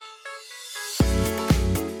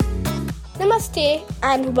Namaste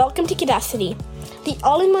and welcome to Kidacity, the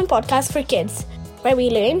all-in-one podcast for kids, where we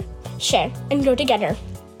learn, share, and grow together.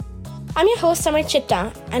 I'm your host, Samar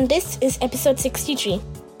Chitta, and this is episode 63.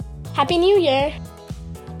 Happy New Year!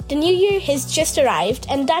 The new year has just arrived,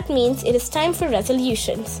 and that means it is time for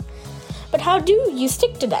resolutions. But how do you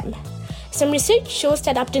stick to them? Some research shows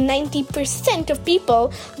that up to 90% of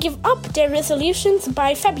people give up their resolutions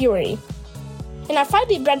by February. In our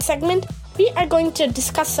 5-day bread segment, we are going to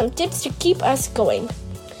discuss some tips to keep us going.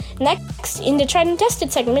 Next, in the Tried and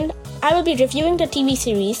Tested segment, I will be reviewing the TV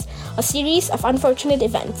series, A Series of Unfortunate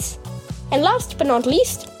Events. And last but not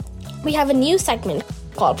least, we have a new segment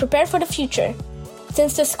called Prepare for the Future.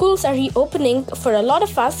 Since the schools are reopening for a lot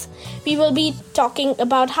of us, we will be talking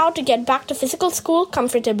about how to get back to physical school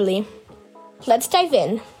comfortably. Let's dive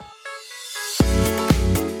in.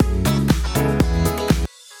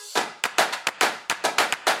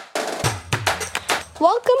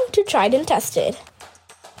 Welcome to Tried and Tested.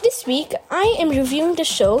 This week, I am reviewing the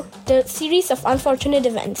show, The Series of Unfortunate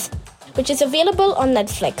Events, which is available on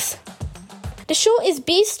Netflix. The show is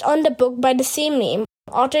based on the book by the same name,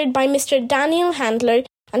 authored by Mr. Daniel Handler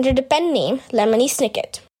under the pen name Lemony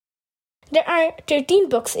Snicket. There are 13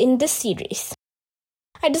 books in this series.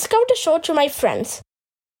 I discovered the show through my friends.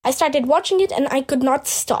 I started watching it and I could not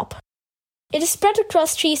stop. It is spread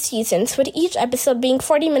across 3 seasons, with each episode being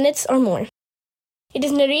 40 minutes or more. It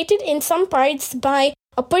is narrated in some parts by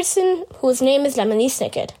a person whose name is Lemony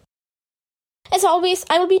Snicket. As always,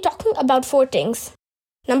 I will be talking about 4 things.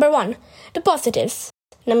 Number 1, the positives.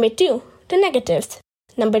 Number 2, the negatives.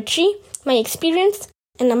 Number 3, my experience.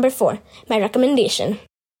 And number 4, my recommendation.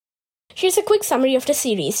 Here's a quick summary of the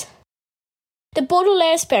series. The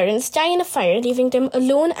Baudelaire's parents die in a fire, leaving them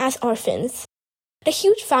alone as orphans. The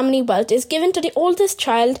huge family wealth is given to the oldest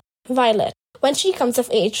child, Violet, when she comes of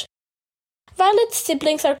age. Violet's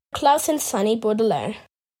siblings are Klaus and Sonny Baudelaire.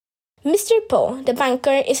 Mr. Poe, the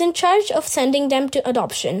banker, is in charge of sending them to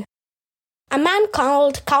adoption. A man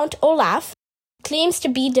called Count Olaf claims to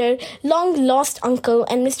be their long-lost uncle,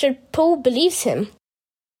 and Mr. Poe believes him.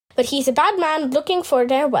 But he's a bad man looking for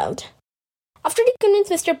their wealth. After they convince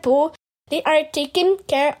Mr. Poe, they are taken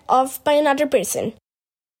care of by another person.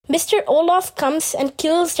 Mr. Olaf comes and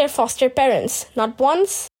kills their foster parents, not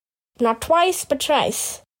once, not twice, but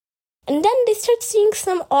thrice. And then they start seeing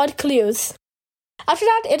some odd clues. After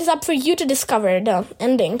that, it is up for you to discover the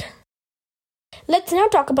ending. Let's now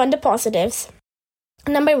talk about the positives.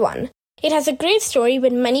 Number 1, it has a great story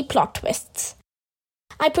with many plot twists.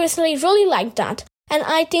 I personally really like that, and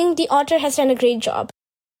I think the author has done a great job.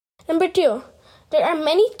 Number 2, there are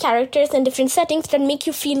many characters and different settings that make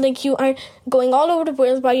you feel like you are going all over the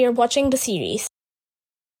world while you're watching the series.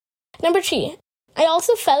 Number 3, I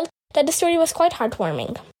also felt that the story was quite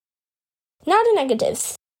heartwarming. Now the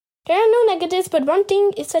negatives. There are no negatives, but one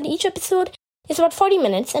thing is that each episode is about 40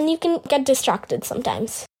 minutes and you can get distracted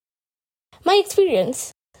sometimes. My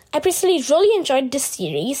experience. I personally really enjoyed this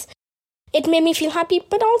series. It made me feel happy,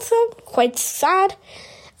 but also quite sad,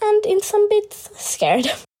 and in some bits, scared.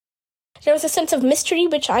 There was a sense of mystery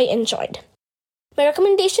which I enjoyed. My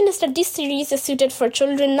recommendation is that this series is suited for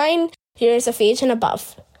children 9 years of age and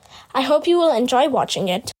above. I hope you will enjoy watching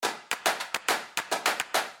it.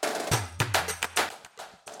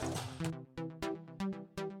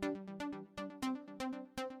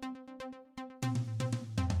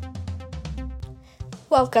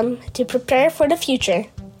 Welcome to Prepare for the Future.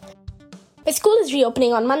 My school is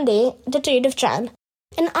reopening on Monday, the 3rd of Jan,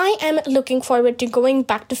 and I am looking forward to going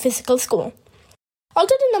back to physical school.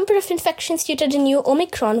 Although the number of infections due to the new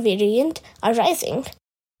Omicron variant are rising,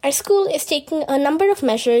 our school is taking a number of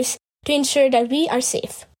measures to ensure that we are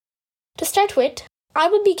safe. To start with, I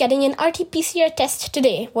will be getting an RT-PCR test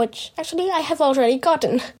today, which actually I have already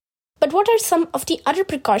gotten. But what are some of the other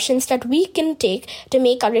precautions that we can take to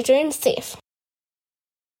make our return safe?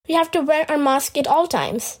 We have to wear our mask at all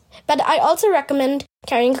times, but I also recommend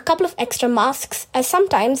carrying a couple of extra masks, as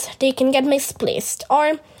sometimes they can get misplaced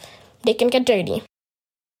or they can get dirty.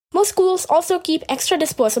 Most schools also keep extra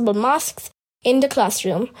disposable masks in the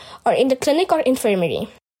classroom or in the clinic or infirmary.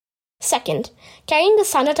 Second, carrying a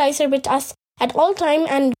sanitizer with us at all time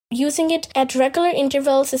and using it at regular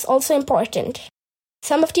intervals is also important.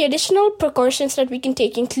 Some of the additional precautions that we can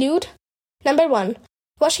take include: Number 1,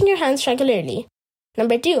 washing your hands regularly.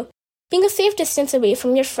 Number 2, being a safe distance away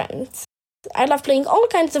from your friends. I love playing all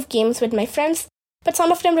kinds of games with my friends, but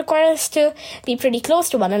some of them require us to be pretty close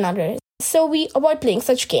to one another, so we avoid playing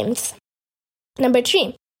such games. Number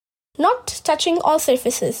 3, not touching all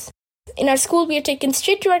surfaces. In our school, we are taken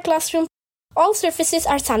straight to our classroom. All surfaces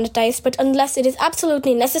are sanitized, but unless it is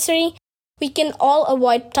absolutely necessary, we can all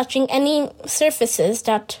avoid touching any surfaces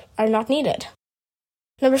that are not needed.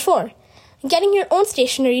 Number 4, getting your own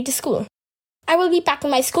stationery to school. I will be packing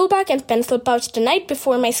my school bag and pencil pouch the night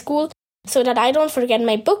before my school so that I don't forget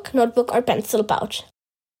my book, notebook, or pencil pouch.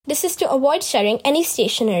 This is to avoid sharing any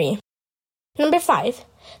stationery. Number 5,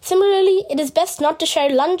 similarly, it is best not to share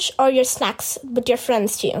lunch or your snacks with your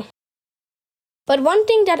friends too. But one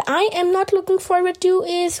thing that I am not looking forward to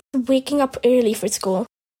is waking up early for school.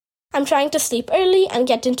 I'm trying to sleep early and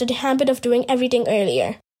get into the habit of doing everything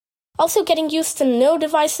earlier. Also, getting used to no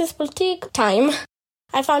devices will take time.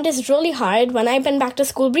 I found this really hard when I went back to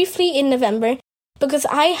school briefly in November because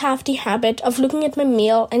I have the habit of looking at my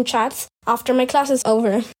mail and chats after my class is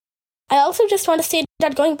over. I also just want to say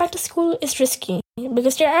that going back to school is risky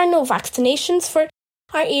because there are no vaccinations for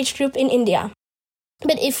our age group in India.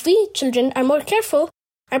 But if we children are more careful,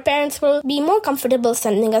 our parents will be more comfortable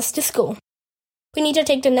sending us to school. We need to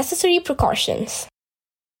take the necessary precautions.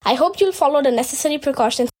 I hope you'll follow the necessary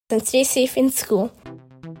precautions and stay safe in school.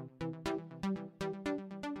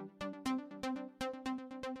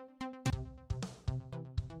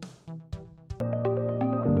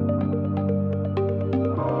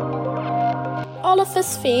 All of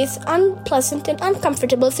us face unpleasant and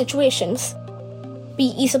uncomfortable situations. We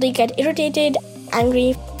easily get irritated,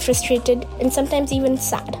 angry, frustrated, and sometimes even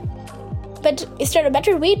sad. But is there a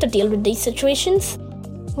better way to deal with these situations?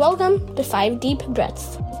 Welcome to 5 Deep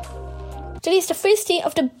Breaths. Today is the first day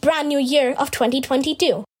of the brand new year of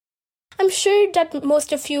 2022. I'm sure that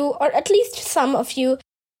most of you, or at least some of you,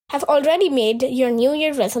 have already made your New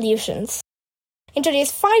Year resolutions. In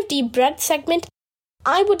today's 5 Deep Breaths segment,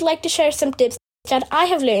 I would like to share some tips that I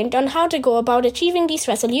have learned on how to go about achieving these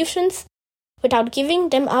resolutions without giving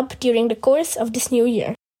them up during the course of this new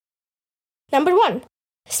year. Number 1.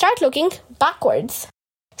 Start looking backwards.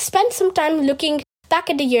 Spend some time looking back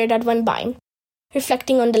at the year that went by.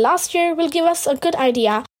 Reflecting on the last year will give us a good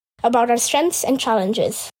idea about our strengths and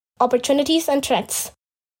challenges, opportunities and threats.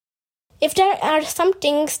 If there are some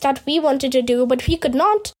things that we wanted to do but we could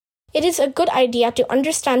not, it is a good idea to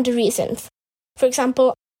understand the reasons. For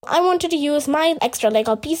example, I wanted to use my extra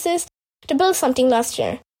Lego pieces to build something last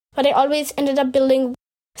year, but I always ended up building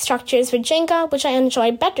structures with Jenga, which I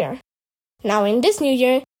enjoyed better. Now in this new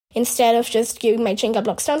year, instead of just giving my Jenga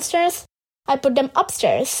blocks downstairs, I put them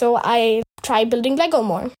upstairs, so I try building Lego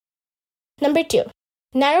more. Number 2,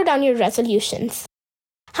 narrow down your resolutions.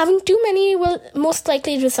 Having too many will most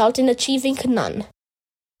likely result in achieving none.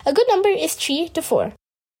 A good number is 3 to 4.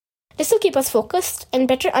 This will keep us focused and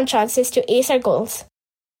better our chances to ace our goals.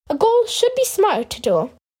 A goal should be SMART though,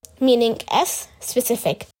 meaning S,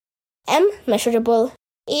 specific, M, measurable,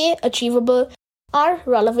 A, achievable, R,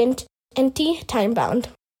 relevant, and T, time-bound.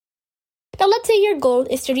 Now let's say your goal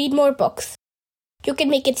is to read more books. You can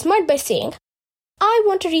make it SMART by saying, I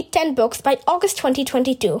want to read 10 books by August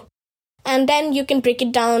 2022. And then you can break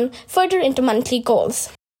it down further into monthly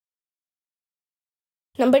goals.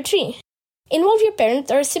 Number 3. Involve your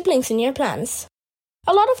parents or siblings in your plans.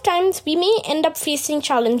 A lot of times we may end up facing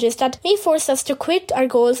challenges that may force us to quit our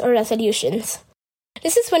goals or resolutions.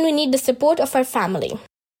 This is when we need the support of our family.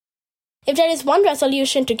 If there is one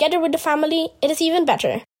resolution together with the family, it is even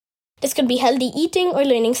better. This could be healthy eating or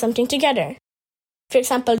learning something together. For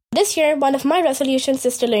example, this year, one of my resolutions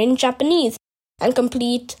is to learn Japanese and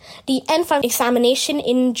complete the N5 examination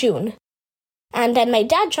in June. And then my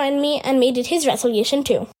dad joined me and made it his resolution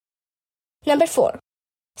too. Number 4.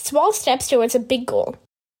 Small steps towards a big goal.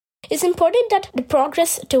 It's important that the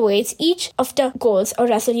progress towards each of the goals or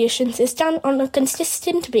resolutions is done on a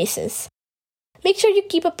consistent basis. Make sure you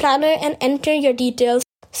keep a planner and enter your details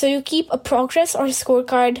so you keep a progress or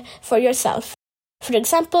scorecard for yourself. For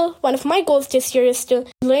example, one of my goals this year is to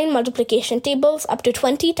learn multiplication tables up to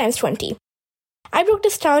 20 times 20. I broke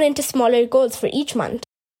this down into smaller goals for each month.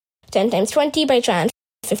 10 times 20 by Jan,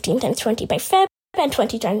 15 times 20 by Feb, and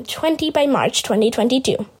 20 times 20 by March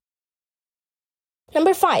 2022.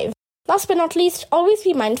 Number 5. Last but not least, always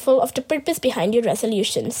be mindful of the purpose behind your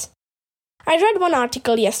resolutions. I read one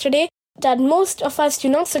article yesterday that most of us do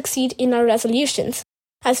not succeed in our resolutions,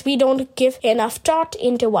 as we don't give enough thought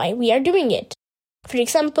into why we are doing it. For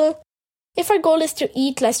example, if our goal is to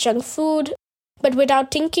eat less junk food, but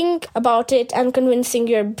without thinking about it and convincing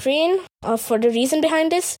your brain for the reason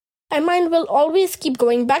behind this, our mind will always keep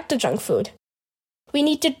going back to junk food. We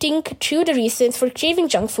need to think through the reasons for craving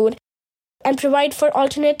junk food and provide for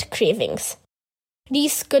alternate cravings.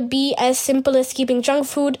 These could be as simple as keeping junk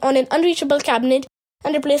food on an unreachable cabinet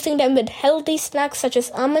and replacing them with healthy snacks such as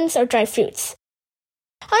almonds or dry fruits.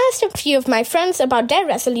 I asked a few of my friends about their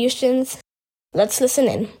resolutions. Let's listen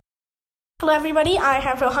in. Hello everybody, I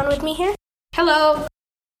have Rohan with me here. Hello.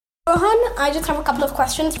 Rohan, I just have a couple of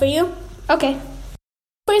questions for you. Okay.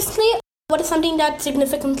 Firstly, what is something that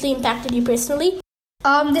significantly impacted you personally?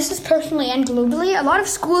 This is personally and globally. A lot of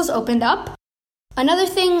schools opened up. Another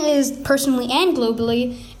thing is personally and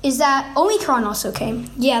globally is that Omicron also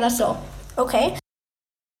came. Yeah, that's all. Okay.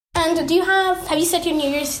 And have you set your New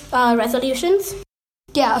Year's resolutions?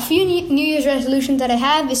 Yeah, a few New Year's resolutions that I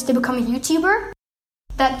have is to become a YouTuber.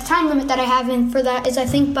 The time limit that I have for that is, I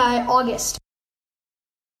think, by August.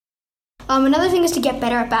 Another thing is to get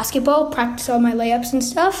better at basketball, practice all my layups and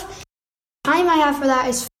stuff. The time I have for that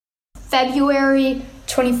is February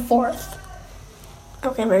 24th.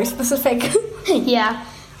 Okay, very specific. Yeah,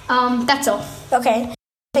 that's all. Okay,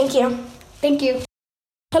 thank you. Thank you.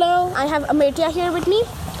 Hello, I have Amirtia here with me.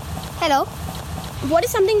 Hello. What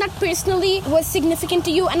is something that personally was significant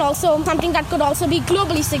to you and also something that could also be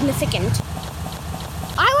globally significant?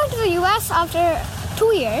 I went to the US after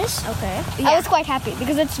 2 years. Okay. I was quite happy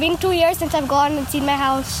because it's been 2 years since I've gone and seen my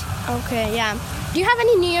house. Okay, yeah. Do you have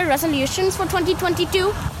any New Year resolutions for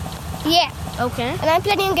 2022? Yeah. Okay. And I'm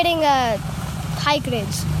planning on getting high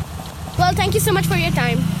grades. Well, thank you so much for your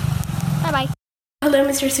time. Bye-bye. Hello,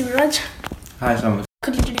 Mr. Suraj. Hi, Samuel.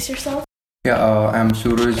 Could you introduce yourself? Yeah, I'm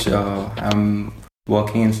Suraj. I'm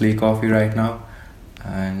working in Slay Coffee right now.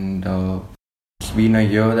 And it's been a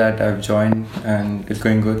year that I've joined and it's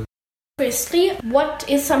going good. Firstly, what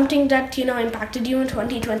is something that, impacted you in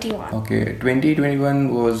 2021? Okay,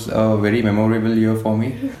 2021 was a very memorable year for me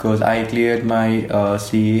because I cleared my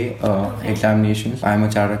CA examinations. I'm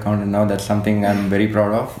a chartered accountant now. That's something I'm very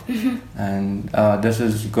proud of. And this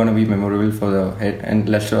is going to be memorable for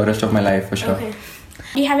the rest of my life for sure. Okay.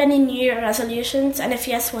 Do you have any New Year resolutions? And if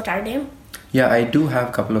yes, what are they? Yeah, I do have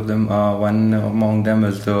a couple of them. One among them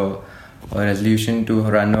is the resolution to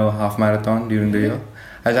run a half marathon during the year.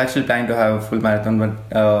 I was actually planning to have a full marathon,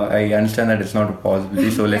 but I understand that it's not a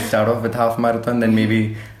possibility. So let's start off with half marathon, then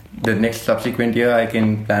maybe the next subsequent year I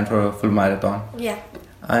can plan for a full marathon. Yeah.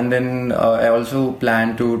 And then I also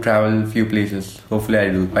plan to travel a few places. Hopefully I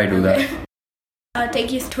do that.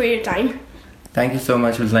 Thank you for your time. Thank you so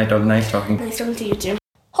much. It was nice talking. Nice talking to you too.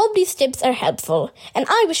 Hope these tips are helpful, and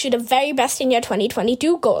I wish you the very best in your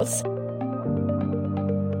 2022 goals.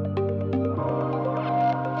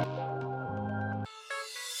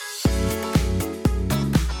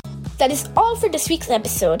 That is all for this week's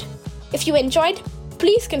episode. If you enjoyed,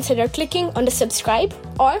 please consider clicking on the subscribe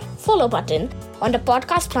or follow button on the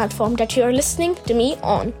podcast platform that you are listening to me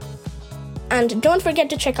on. And don't forget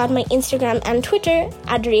to check out my Instagram and Twitter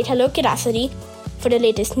 @HelloKidacity for the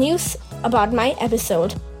latest news about my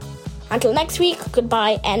episode. Until next week,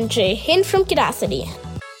 goodbye and Jai Hind from Kidacity.